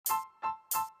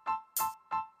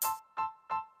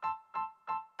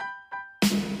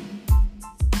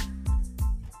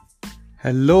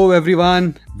Hello,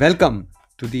 everyone. Welcome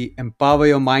to the Empower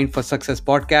Your Mind for Success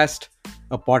podcast,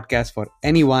 a podcast for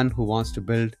anyone who wants to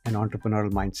build an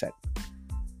entrepreneurial mindset.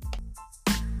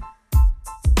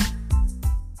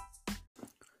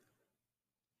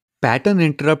 Pattern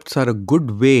interrupts are a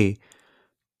good way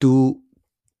to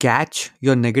catch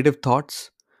your negative thoughts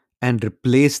and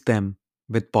replace them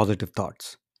with positive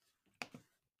thoughts.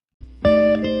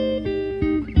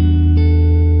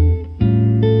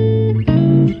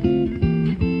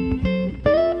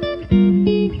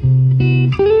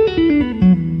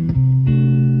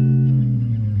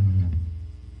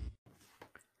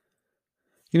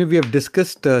 We have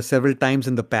discussed several times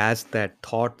in the past that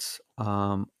thoughts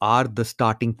are the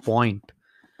starting point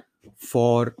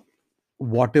for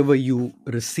whatever you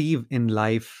receive in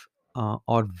life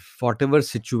or whatever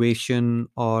situation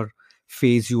or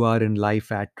phase you are in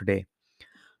life at today.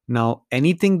 Now,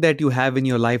 anything that you have in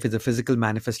your life is a physical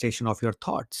manifestation of your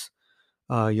thoughts.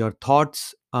 Your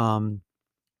thoughts, when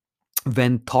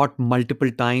thought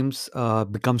multiple times,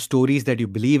 become stories that you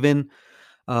believe in.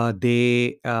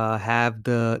 They have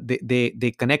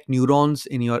they connect neurons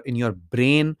in your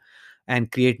brain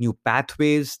and create new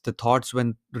pathways. The thoughts,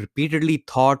 when repeatedly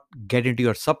thought, get into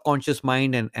your subconscious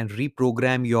mind and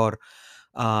reprogram your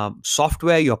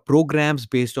software, your programs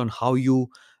based on how you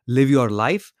live your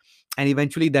life. And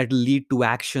eventually that will lead to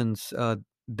actions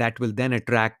that will then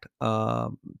attract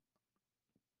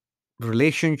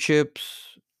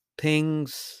relationships,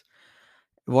 things,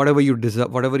 whatever you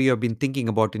deserve, whatever you have been thinking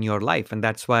about in your life. And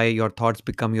that's why your thoughts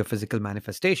become your physical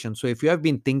manifestation. So if you have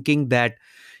been thinking that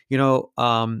you're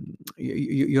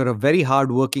a very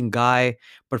hard working guy,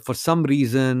 but for some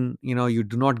reason you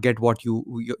do not get what you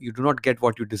do not get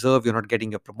what you deserve, you're not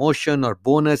getting a promotion or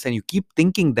bonus, and you keep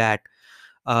thinking that,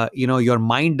 your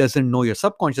mind doesn't know, your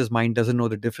subconscious mind doesn't know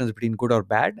the difference between good or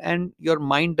bad, and your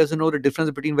mind doesn't know the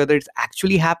difference between whether it's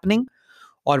actually happening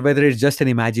or whether it's just an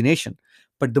imagination.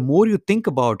 But the more you think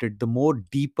about it, the more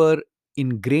deeper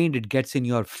ingrained it gets in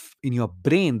your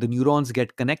brain. The neurons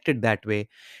get connected that way,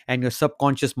 and your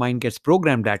subconscious mind gets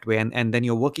programmed that way. And then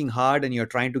you're working hard and you're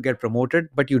trying to get promoted,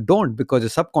 but you don't, because the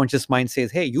subconscious mind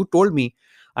says, hey, you told me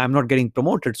I'm not getting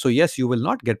promoted, so yes, you will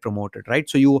not get promoted, right?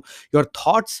 So your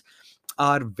thoughts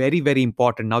are very, very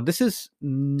important. Now, this is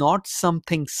not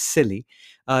something silly.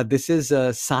 This is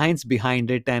science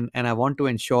behind it, and I want to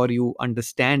ensure you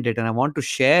understand it. And I want to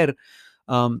share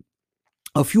um,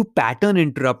 a few pattern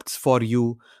interrupts for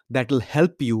you that will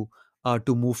help you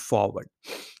to move forward.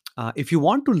 If you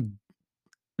want to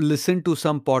listen to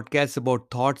some podcasts about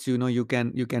thoughts, you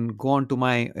can go on to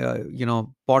my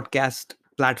podcast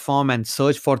platform and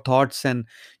search for thoughts, and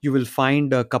you will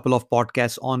find a couple of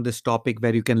podcasts on this topic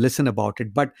where you can listen about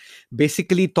it. But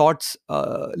basically, thoughts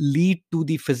lead to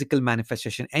the physical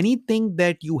manifestation. Anything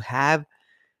that you have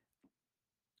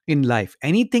in life,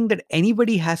 anything that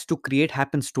anybody has to create,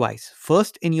 happens twice.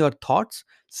 First, in your thoughts.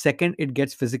 Second, it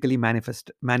gets physically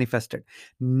manifested.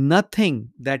 Nothing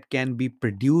that can be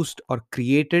produced or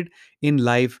created in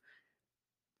life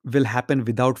will happen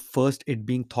without first it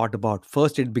being thought about,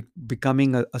 first it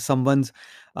becoming a someone's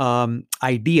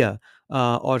idea,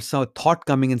 or some thought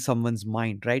coming in someone's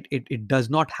mind, right? It does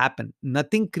not happen.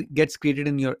 Nothing gets created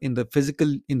in the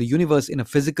physical, in the universe, in a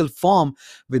physical form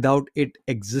without it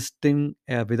existing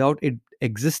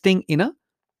in a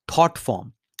thought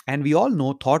form. And we all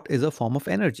know thought is a form of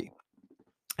energy.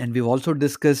 And we've also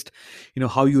discussed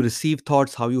how you receive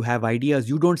thoughts, how you have ideas.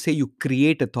 You don't say you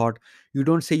create a thought, you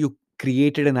don't say you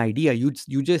created an idea, you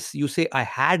say I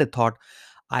had a thought,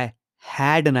 I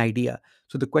had an idea.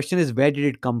 So the question is, where did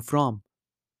it come from,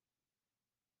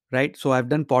 right? So I've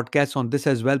done podcasts on this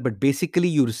as well, but basically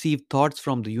you receive thoughts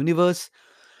from the universe.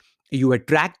 You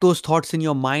attract those thoughts in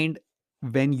your mind.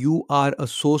 When you are a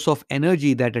source of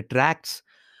energy that attracts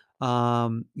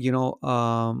those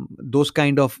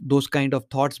kind of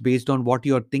thoughts based on what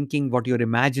you're thinking, what you're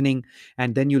imagining,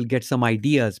 and then you'll get some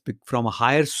ideas from a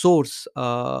higher source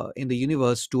in the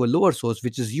universe to a lower source,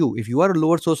 which is you. If you are a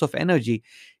lower source of energy,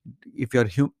 if you're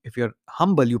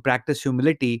humble, you practice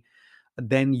humility,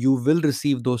 then you will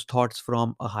receive those thoughts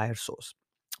from a higher source.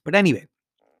 But anyway,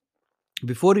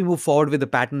 before we move forward with the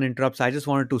pattern interrupts, I just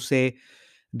wanted to say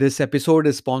this episode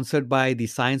is sponsored by the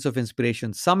Science of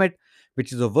Inspiration Summit,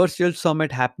 which is a virtual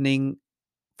summit happening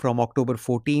from October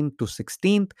 14th to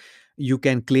 16th. You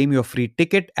can claim your free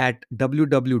ticket at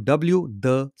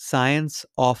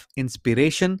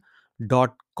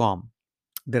www.thescienceofinspiration.com.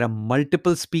 There are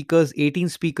multiple speakers, 18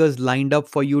 speakers lined up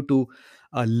for you to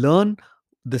learn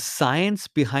the science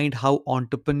behind how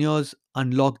entrepreneurs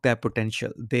unlock their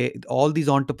potential. All these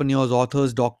entrepreneurs,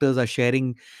 authors, doctors are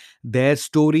sharing their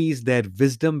stories, their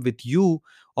wisdom with you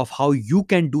of how you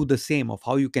can do the same, of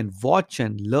how you can watch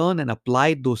and learn and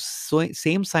apply those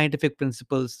same scientific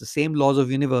principles, the same laws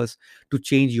of universe to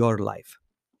change your life.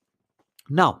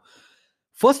 Now,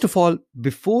 first of all,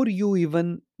 before you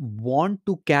even want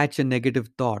to catch a negative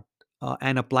thought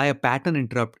and apply a pattern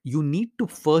interrupt, you need to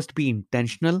first be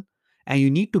intentional and you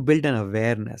need to build an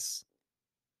awareness.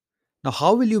 Now,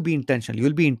 how will you be intentional?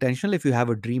 You'll be intentional if you have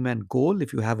a dream and goal,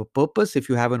 if you have a purpose, if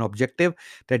you have an objective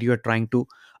that you are trying to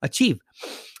achieve.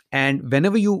 And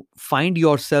whenever you find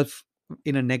yourself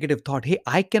in a negative thought, hey,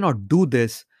 I cannot do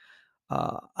this,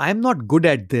 I'm not good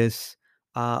at this,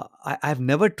 I've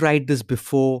never tried this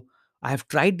before, I've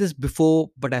tried this before,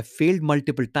 but I've failed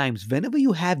multiple times. Whenever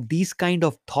you have these kind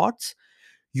of thoughts,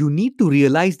 you need to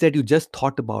realize that you just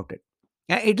thought about it.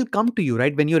 It'll come to you,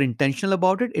 right? When you're intentional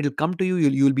about it, it'll come to you.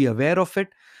 You'll be aware of it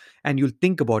and you'll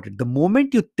think about it. The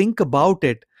moment you think about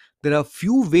it, there are a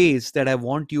few ways that I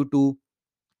want you to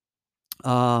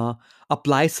uh,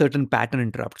 apply certain pattern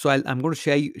interrupt. So I'm going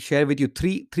to share with you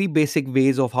three basic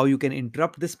ways of how you can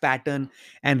interrupt this pattern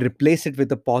and replace it with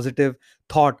a positive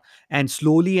thought. And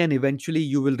slowly and eventually,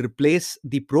 you will replace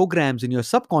the programs in your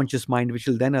subconscious mind, which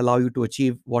will then allow you to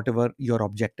achieve whatever your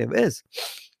objective is.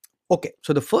 Okay,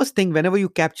 so the first thing, whenever you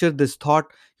capture this thought,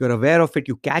 you're aware of it,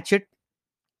 you catch it.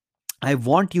 I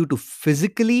want you to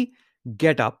physically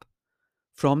get up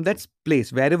from that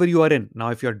place wherever you are in. Now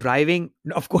if you're driving,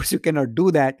 of course you cannot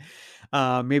do that.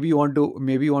 Maybe you want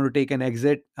to take an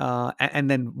exit and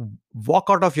then walk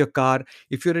out of your car.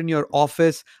 If you're in your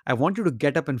office, I want you to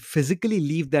get up and physically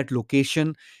leave that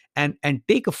location and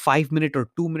take a 5 minute or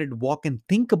 2 minute walk and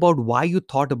think about why you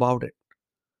thought about it.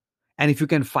 And if you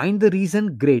can find the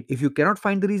reason, great. If you cannot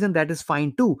find the reason, that is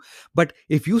fine too. But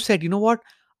if you said, you know what,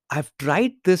 I've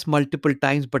tried this multiple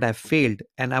times but I've failed,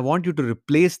 and I want you to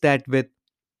replace that with,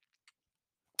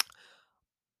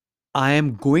 I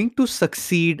am going to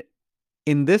succeed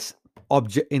in this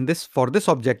object, in this, for this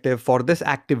objective, for this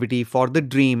activity, for the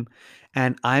dream,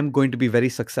 and I'm going to be very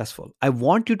successful. I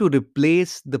want you to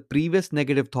replace the previous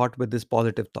negative thought with this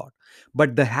positive thought.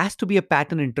 But there has to be a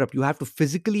pattern interrupt. You have to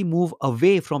physically move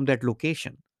away from that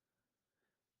location.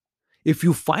 If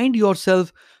you find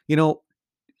yourself, you know,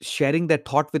 sharing that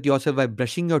thought with yourself by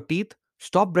brushing your teeth,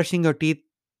 stop brushing your teeth,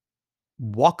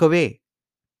 walk away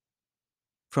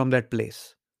from that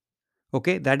place.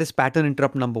 Okay, that is pattern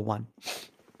interrupt number one.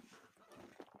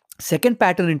 Second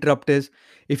pattern interrupt is,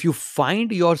 if you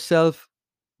find yourself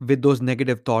with those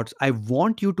negative thoughts, I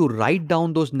want you to write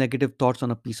down those negative thoughts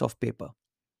on a piece of paper.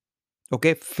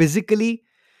 Okay, physically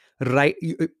write.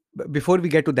 Before we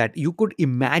get to that, you could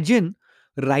imagine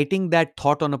writing that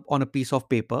thought on a piece of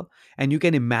paper, and you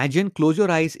can imagine, close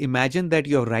your eyes, imagine that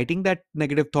you're writing that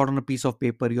negative thought on a piece of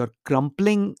paper, you're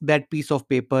crumpling that piece of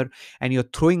paper, and you're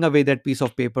throwing away that piece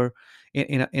of paper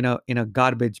in a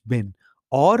garbage bin,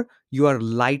 or you are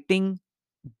lighting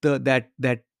the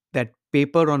that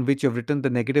paper on which you've written the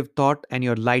negative thought, and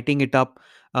you're lighting it up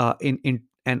in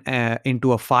and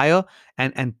into a fire,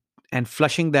 and and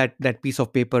flushing that piece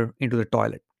of paper into the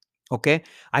toilet. Okay,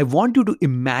 I want you to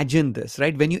imagine this,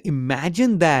 right? When you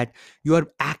imagine that, you are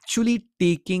actually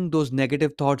taking those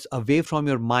negative thoughts away from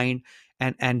your mind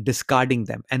and discarding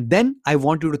them. And then I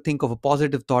want you to think of a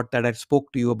positive thought that I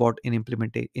spoke to you about in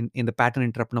implementation in the pattern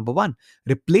interrupt number one.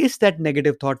 Replace that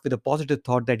negative thought with a positive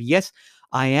thought that, yes,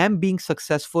 I am being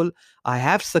successful, I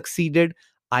have succeeded,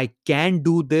 I can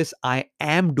do this, I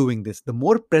am doing this. The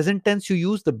more present tense you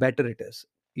use, the better it is.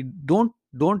 Don't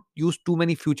use too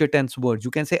many future tense words.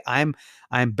 You can say, I'm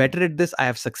better at this, I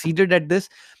have succeeded at this,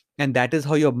 and that is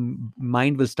how your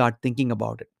mind will start thinking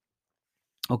about it.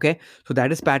 Okay, so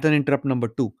that is pattern interrupt number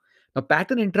two. Now,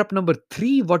 pattern interrupt number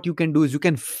three, what you can do is you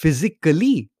can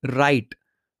physically write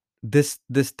this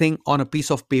thing on a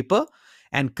piece of paper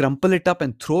and crumple it up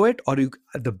and throw it, or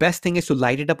the best thing is to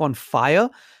light it up on fire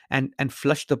and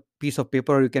flush the piece of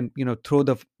paper, or you can, throw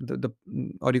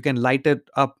or you can light it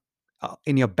up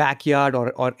in your backyard,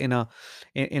 or in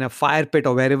a fire pit,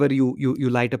 or wherever you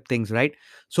light up things, right?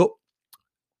 So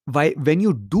when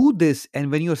you do this,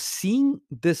 and when you're seeing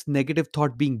this negative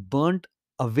thought being burnt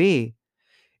away,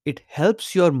 it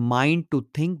helps your mind to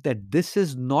think that this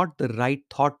is not the right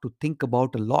thought to think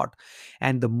about a lot.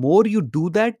 And the more you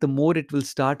do that, the more it will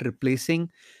start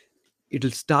replacing, it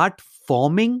will start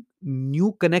forming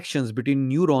new connections between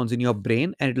neurons in your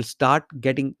brain, and it will start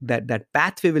getting that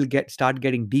pathway will start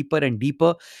getting deeper and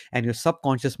deeper, and your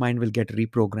subconscious mind will get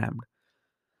reprogrammed.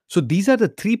 So these are the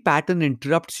three pattern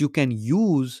interrupts you can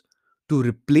use to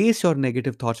replace your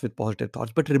negative thoughts with positive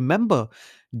thoughts. But remember,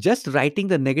 just writing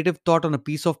the negative thought on a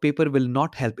piece of paper will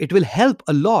not help. It will help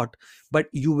a lot, but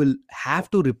you will have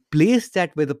to replace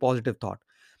that with a positive thought.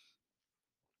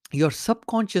 Your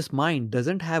subconscious mind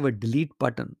doesn't have a delete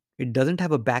button, it doesn't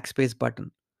have a backspace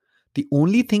button. The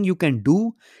only thing you can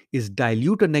do is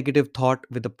dilute a negative thought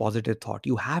with a positive thought.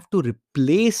 You have to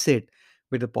replace it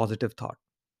with a positive thought.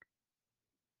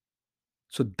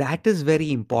 So that is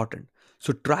very important.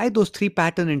 So try those three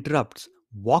pattern interrupts.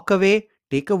 Walk away,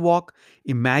 take a walk,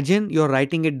 imagine you're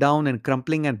writing it down and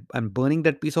crumpling and burning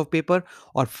that piece of paper,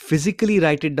 or physically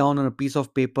write it down on a piece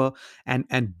of paper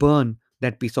and burn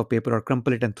that piece of paper or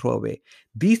crumple it and throw away.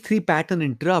 These three pattern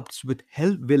interrupts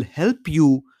will help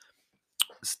you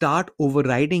start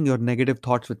overriding your negative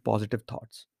thoughts with positive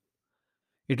thoughts.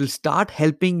 It will start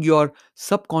helping your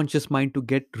subconscious mind to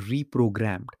get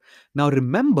reprogrammed. Now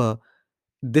remember,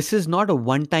 this is not a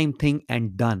one time thing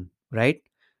and done, right?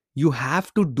 You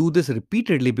have to do this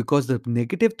repeatedly because the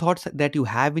negative thoughts that you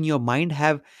have in your mind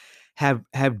have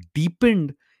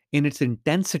deepened in its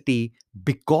intensity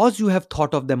because you have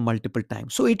thought of them multiple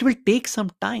times. So it will take some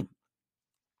time.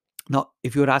 Now,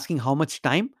 if you're asking how much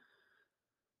time,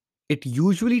 it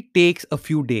usually takes a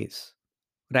few days,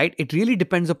 right? It really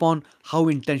depends upon how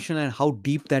intentional and how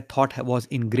deep that thought was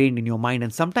ingrained in your mind.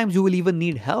 And sometimes you will even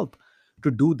need help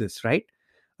to do this, right?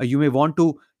 You may want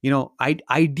to,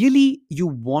 ideally, you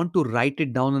want to write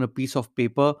it down on a piece of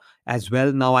paper as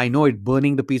well. Now, I know it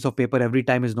burning the piece of paper every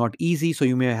time is not easy. So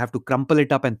you may have to crumple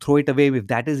it up and throw it away if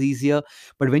that is easier.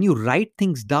 But when you write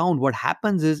things down, what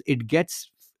happens is it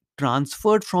gets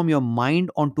transferred from your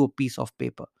mind onto a piece of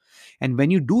paper. And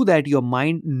when you do that, your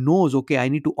mind knows, okay, I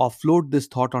need to offload this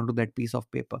thought onto that piece of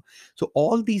paper. So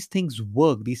all these things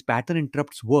work, these pattern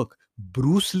interrupts work.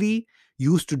 Bruce Lee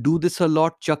used to do this a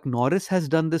lot. Chuck Norris has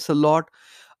done this a lot.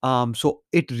 So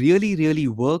it really, really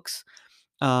works.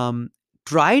 Um,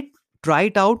 try it. Try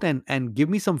it out and give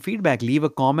me some feedback. Leave a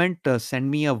comment, send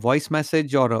me a voice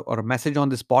message or a message on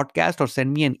this podcast, or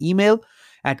send me an email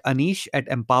at anish at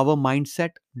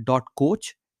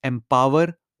empowermindset.coach.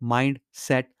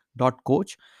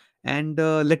 Empowermindset.coach, and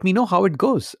let me know how it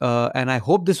goes. And I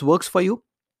hope this works for you.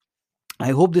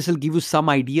 I hope this will give you some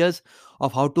ideas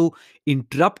of how to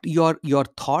interrupt your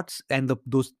thoughts and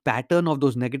those pattern of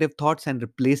those negative thoughts and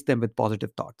replace them with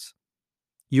positive thoughts.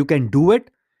 You can do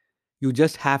it. You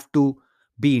just have to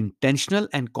be intentional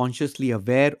and consciously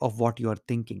aware of what you are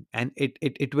thinking. And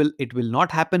it will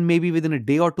not happen maybe within a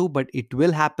day or two, but it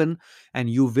will happen, and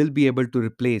you will be able to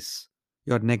replace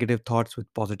your negative thoughts with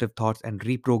positive thoughts and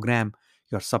reprogram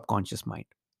your subconscious mind.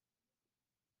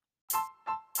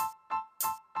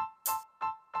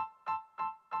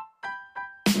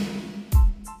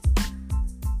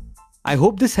 I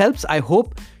hope this helps. I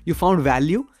hope you found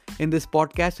value in this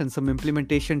podcast and some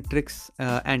implementation tricks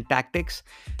and tactics.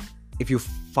 If you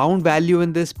found value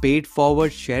in this, pay it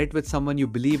forward, share it with someone you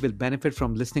believe will benefit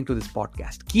from listening to this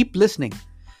podcast. Keep listening.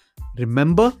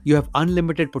 Remember, you have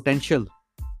unlimited potential.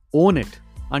 Own it.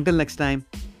 Until next time.